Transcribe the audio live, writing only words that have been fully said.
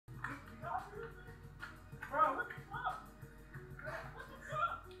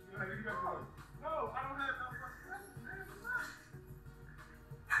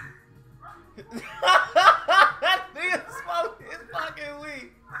That nigga smoking his fucking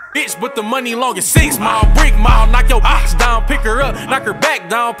weed. Bitch with the money long as 6 mile, brick mile, knock your bitch down, pick her up, knock her back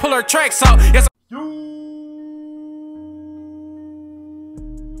down, pull her tracks out. Yes.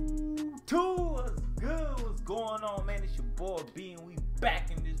 What's good? What's going on, man? It's your boy B, and we back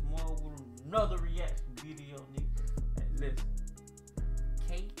in this mode with another reaction video, nigga. And listen,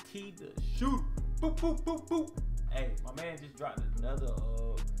 KT the Shoota. Boop, boop, boop, boop. Hey, my man just dropped another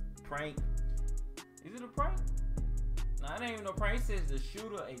prank. Is it a prank? Nah, it ain't even no prank. It says the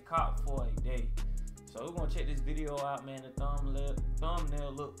Shoota a cop for a day. So we're gonna check this video out, man. The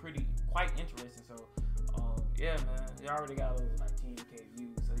thumbnail look quite interesting. So yeah, man, it already got over like 10K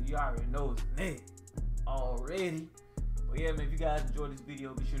views, so you already know it's lit already. But yeah, man, if you guys enjoyed this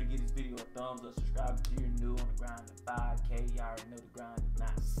video, be sure to give this video a thumbs up, subscribe if you're new on the grind to 5K. You already know the grind does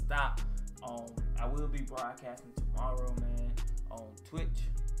not stop. I will be broadcasting tomorrow, man, on Twitch.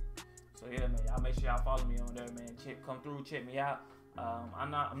 So yeah, man, y'all make sure y'all follow me on there, man. Come through, check me out.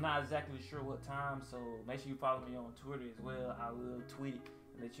 I'm not exactly sure what time, so make sure you follow me on Twitter as well. I will tweet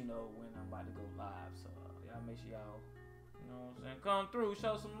and let you know when I'm about to go live. So y'all make sure y'all, you know what I'm saying, come through,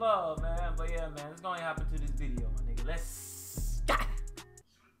 show some love, man. But yeah, man, it's gonna happen to this video, my nigga. Let's go.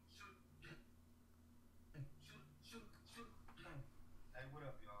 Hey, what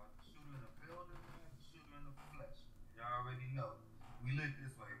up, y'all? Shoota in the building, man. Shoota in the flesh. Y'all already know. We live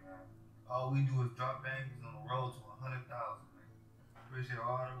this way, man. All we do is drop bangers on the road to 100,000, man. Appreciate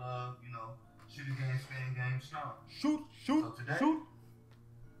all the love, you know. Shoota gang, stand game strong. Shoot. So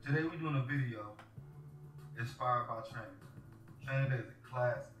today we doing a video inspired by Training. Training Day is a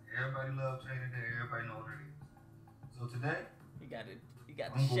classic. Everybody loves Training Day. Everybody know what it is. So today, he got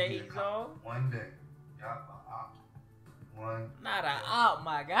the shades on. One day, y'all op. Not an op,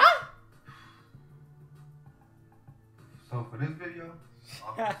 my guy. So for this video,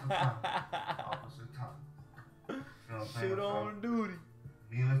 officer time. You know what I'm saying? Shoot on duty.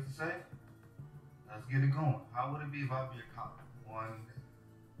 Needless to say, let's get it going. How would it be if I be a cop one day?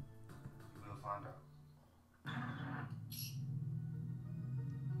 We'll find out.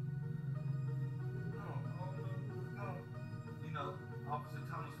 You know, Officer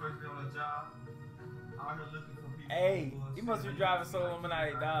Thomas first day on the job. Out here looking for people. Hey, he must be driving so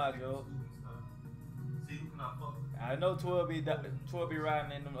Illuminati Dodge, yo. See who can I fuck with? I know 12 be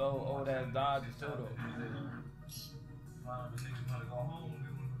riding in them old ass Dodges too, though. The niggas wanna go home.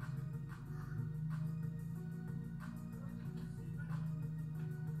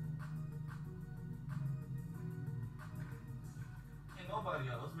 Ain't nobody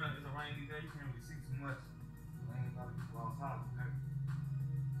else. Man, it's a rainy day. You can't really see too much. I ain't got a long time.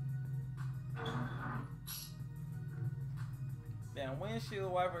 Damn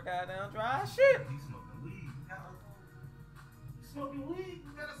windshield wiper goddamn dry shit. He's smoking weed. You smoking weed?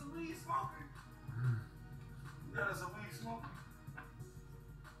 You got us some weed smoking? You got us some weed smoking?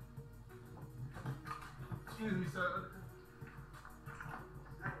 Excuse me, sir.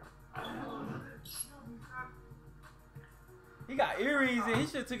 He got earrings in. He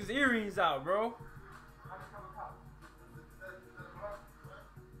should have took his earrings out, bro.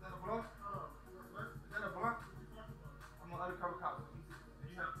 I'm an undercover cop. Do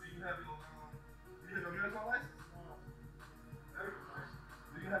you have your medical license?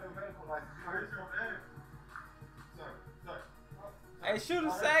 Do you have your medical license? Sir. Hey,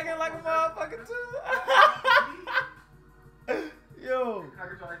 Shoota sagging like a motherfucker too. Yo. Can I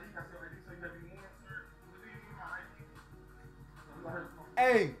get your ID? Can I see your ID so you have your name, sir? Do you need my ID?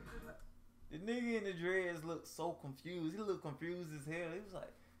 Hey, the nigga in the dreads looked so confused. He looked confused as hell. He was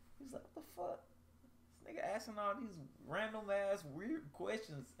like, what the fuck? This nigga asking all these random ass weird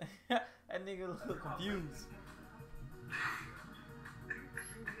questions. That nigga look confused.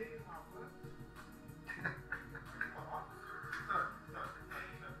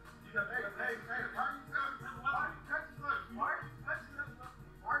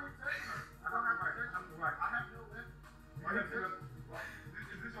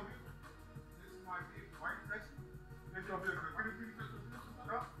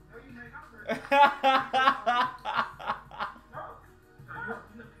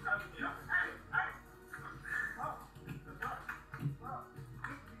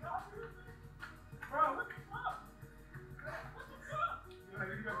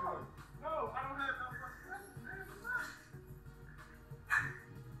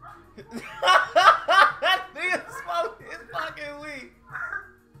 That nigga smoking his fucking weed.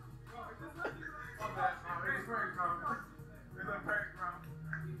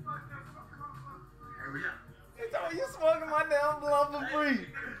 He told me you smoking my damn blunt for free.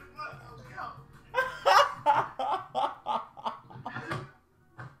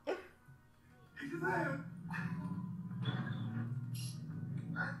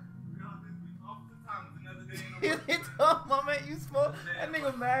 He told my man you smoke. That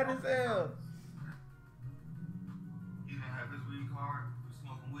nigga mad as hell. He didn't have his weed card for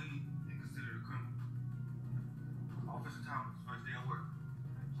smoking weed and considered a criminal. Officer Thomas, first day of work.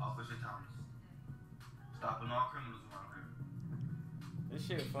 Officer Thomas. Stopping all criminals around here. This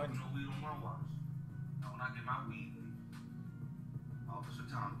shit funny. No weed on my watch. Now when I get my weed, Officer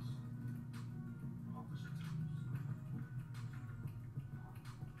Thomas. Officer Thomas.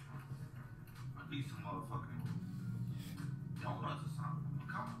 I need some motherfucking donuts or something.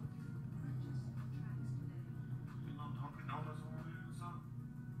 Come on. You know Dunkin' Donuts around here or something?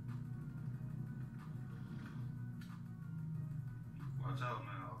 Watch out,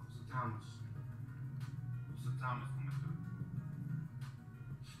 man. Officer Thomas. Officer Thomas coming through.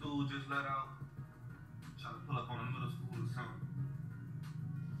 School just let out. Trying to pull up on the middle school or something.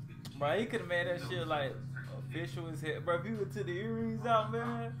 Bro, he could have made that shit like official as hell. Bro, if you went to the earrings out,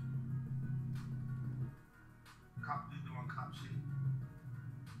 man. Cop be doing cop shit.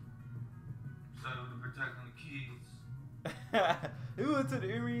 Started with protecting the kids. He went to the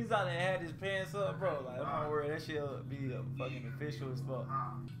earrings out and had his pants up, bro. Like, don't worry, that shit'll be fucking official as fuck.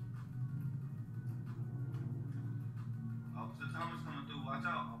 Officer Thomas coming through. Watch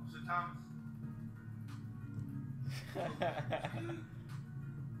out, Officer Thomas. They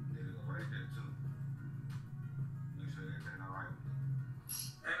go right there too. Make sure everything alright with them.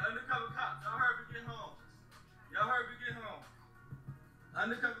 Hey, undercover cops, y'all heard me get home. Y'all heard me get home.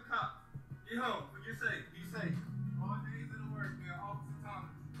 Undercover cop, get home. Get safe. Be safe. All days in the work, man. Officer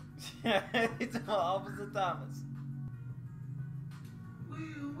Thomas. He's talking about Officer Thomas.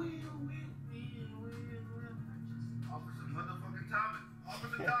 Officer motherfucking Thomas.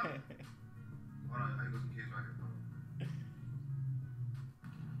 Officer Thomas. Hold on, I got some kids right here, bro.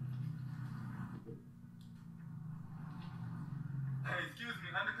 Hey, excuse me,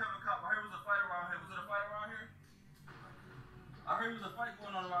 undercover cop. I heard there was a fight around here. Was it a fight around here? I heard there was a fight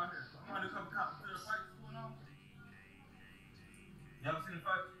going on around here. I'm undercover cop. Is there a fight going on? Y'all seen the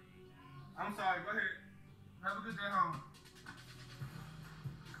fight? I'm sorry, go ahead. Have a good day home.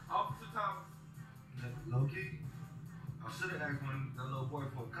 Officer Thomas. Low key? I should have asked one that little boy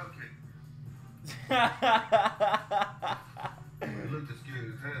for a cupcake. He looked as scared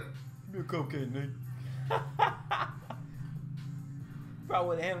as hell. Give me a cupcake, nigga. Probably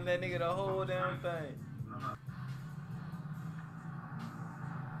would have handled that nigga the whole damn thing.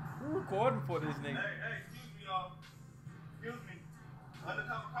 We're recording for this nigga. Hey, excuse me, y'all. Excuse me.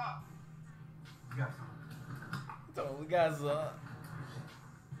 Undercover cop. You got something. So we got some.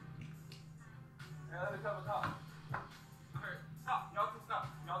 Hey, undercover cop. Okay, stop. Y'all two stop.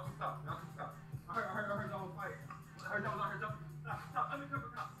 Y'all two stop. Y'all two stop. I heard y'all was fighting. I heard y'all was out here jumping. Stop. Undercover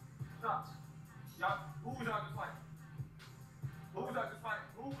cop. Stop. Y'all, who was y'all just fighting? Who was y'all just fighting?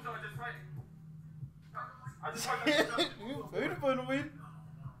 Who was y'all just fighting? I just heard y'all just jumping. You put him in.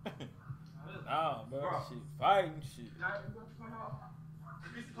 Nah, bro. Shit, fighting shit.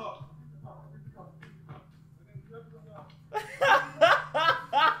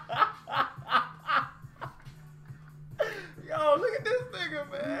 Yo, look at this nigga,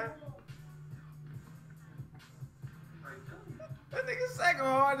 man. That nigga second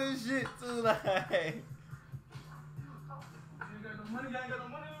hard as shit too, like. You ain't got no money? Y'all ain't got no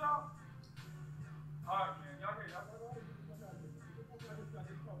money at all? Alright, man. Y'all here. Y'all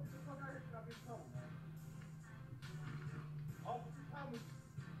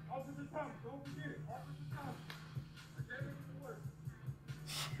Officer Thomas, don't forget. Officer Thomas. I gave him the word.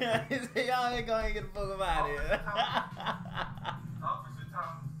 He said, y'all ain't gonna get the fuck up out of here. Officer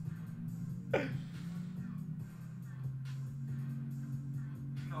Thomas.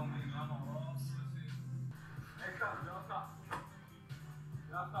 You know me, I'm on all shit. Hey, stop. Y'all stop.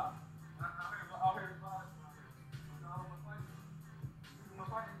 Y'all stop. Out here, y'all don't want to fight. You want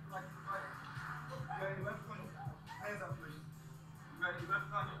to fight? Like, fight. You got any weapons on you? Hands up, please. You got any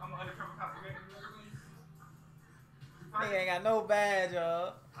weapons on you? I'm an undercover cop. You got any weapons on you? Nigga ain't got no badge,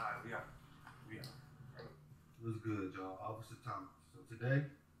 y'all. Alright, we are. What's good, y'all? Officer Thomas. So today,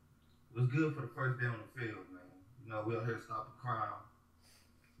 it was good for the first day on the field, man. You know, we out here stopping crime.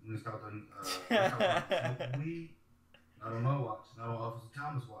 We stopped smoking weed. Not on my watch. Not on Officer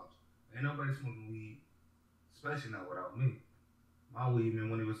Thomas' watch. Ain't nobody smoking weed, especially not without me. My weed man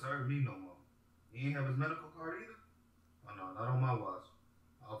when he was served me no more. He ain't have his medical card either? Oh no, not on my watch.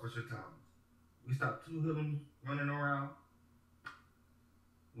 Officer Thomas. We stopped 2 hoodlums running around.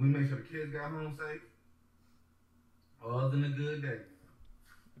 We made sure the kids got home safe. All in a good day.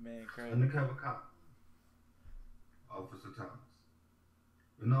 Man, crazy. Undercover cop. Officer Thomas.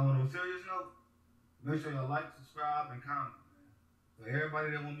 But no, on a serious note, make sure y'all like, subscribe, and comment, man. For everybody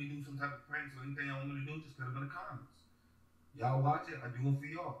that want me to do some type of pranks or anything y'all want me to do, just put them in the comments. Y'all watch it, I do it for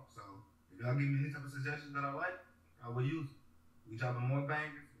y'all. So if y'all give me any type of suggestions that I like, I will use it. We dropping more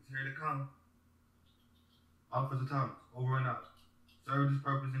bangers. It's here to come. Officer Thomas, over and out. Serve this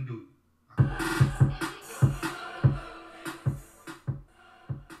purpose and duty.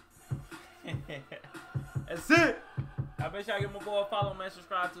 That's it. I bet y'all give my boy a follow, man.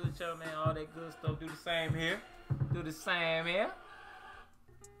 Subscribe to the channel, man. All that good stuff. Do the same here. Do the same here.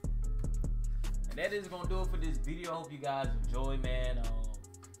 And that is gonna do it for this video. Hope you guys enjoy, man.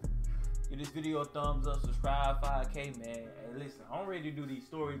 Give this video a thumbs up, subscribe, 5K, man. Hey, listen, I'm ready to do these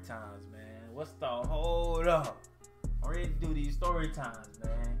story times, man. What's the hold up? I'm ready to do these story times,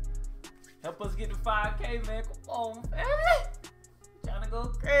 man. Help us get to 5K, man. Come on, family. Trying to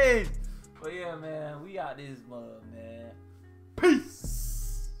go crazy. But yeah, man, we out this mud, man.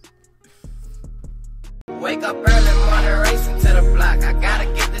 Peace. Wake up early, morning racing to the block. I gotta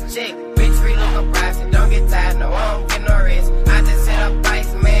get the check. Bitch, relook up pricing. Don't get tired, no, I don't get no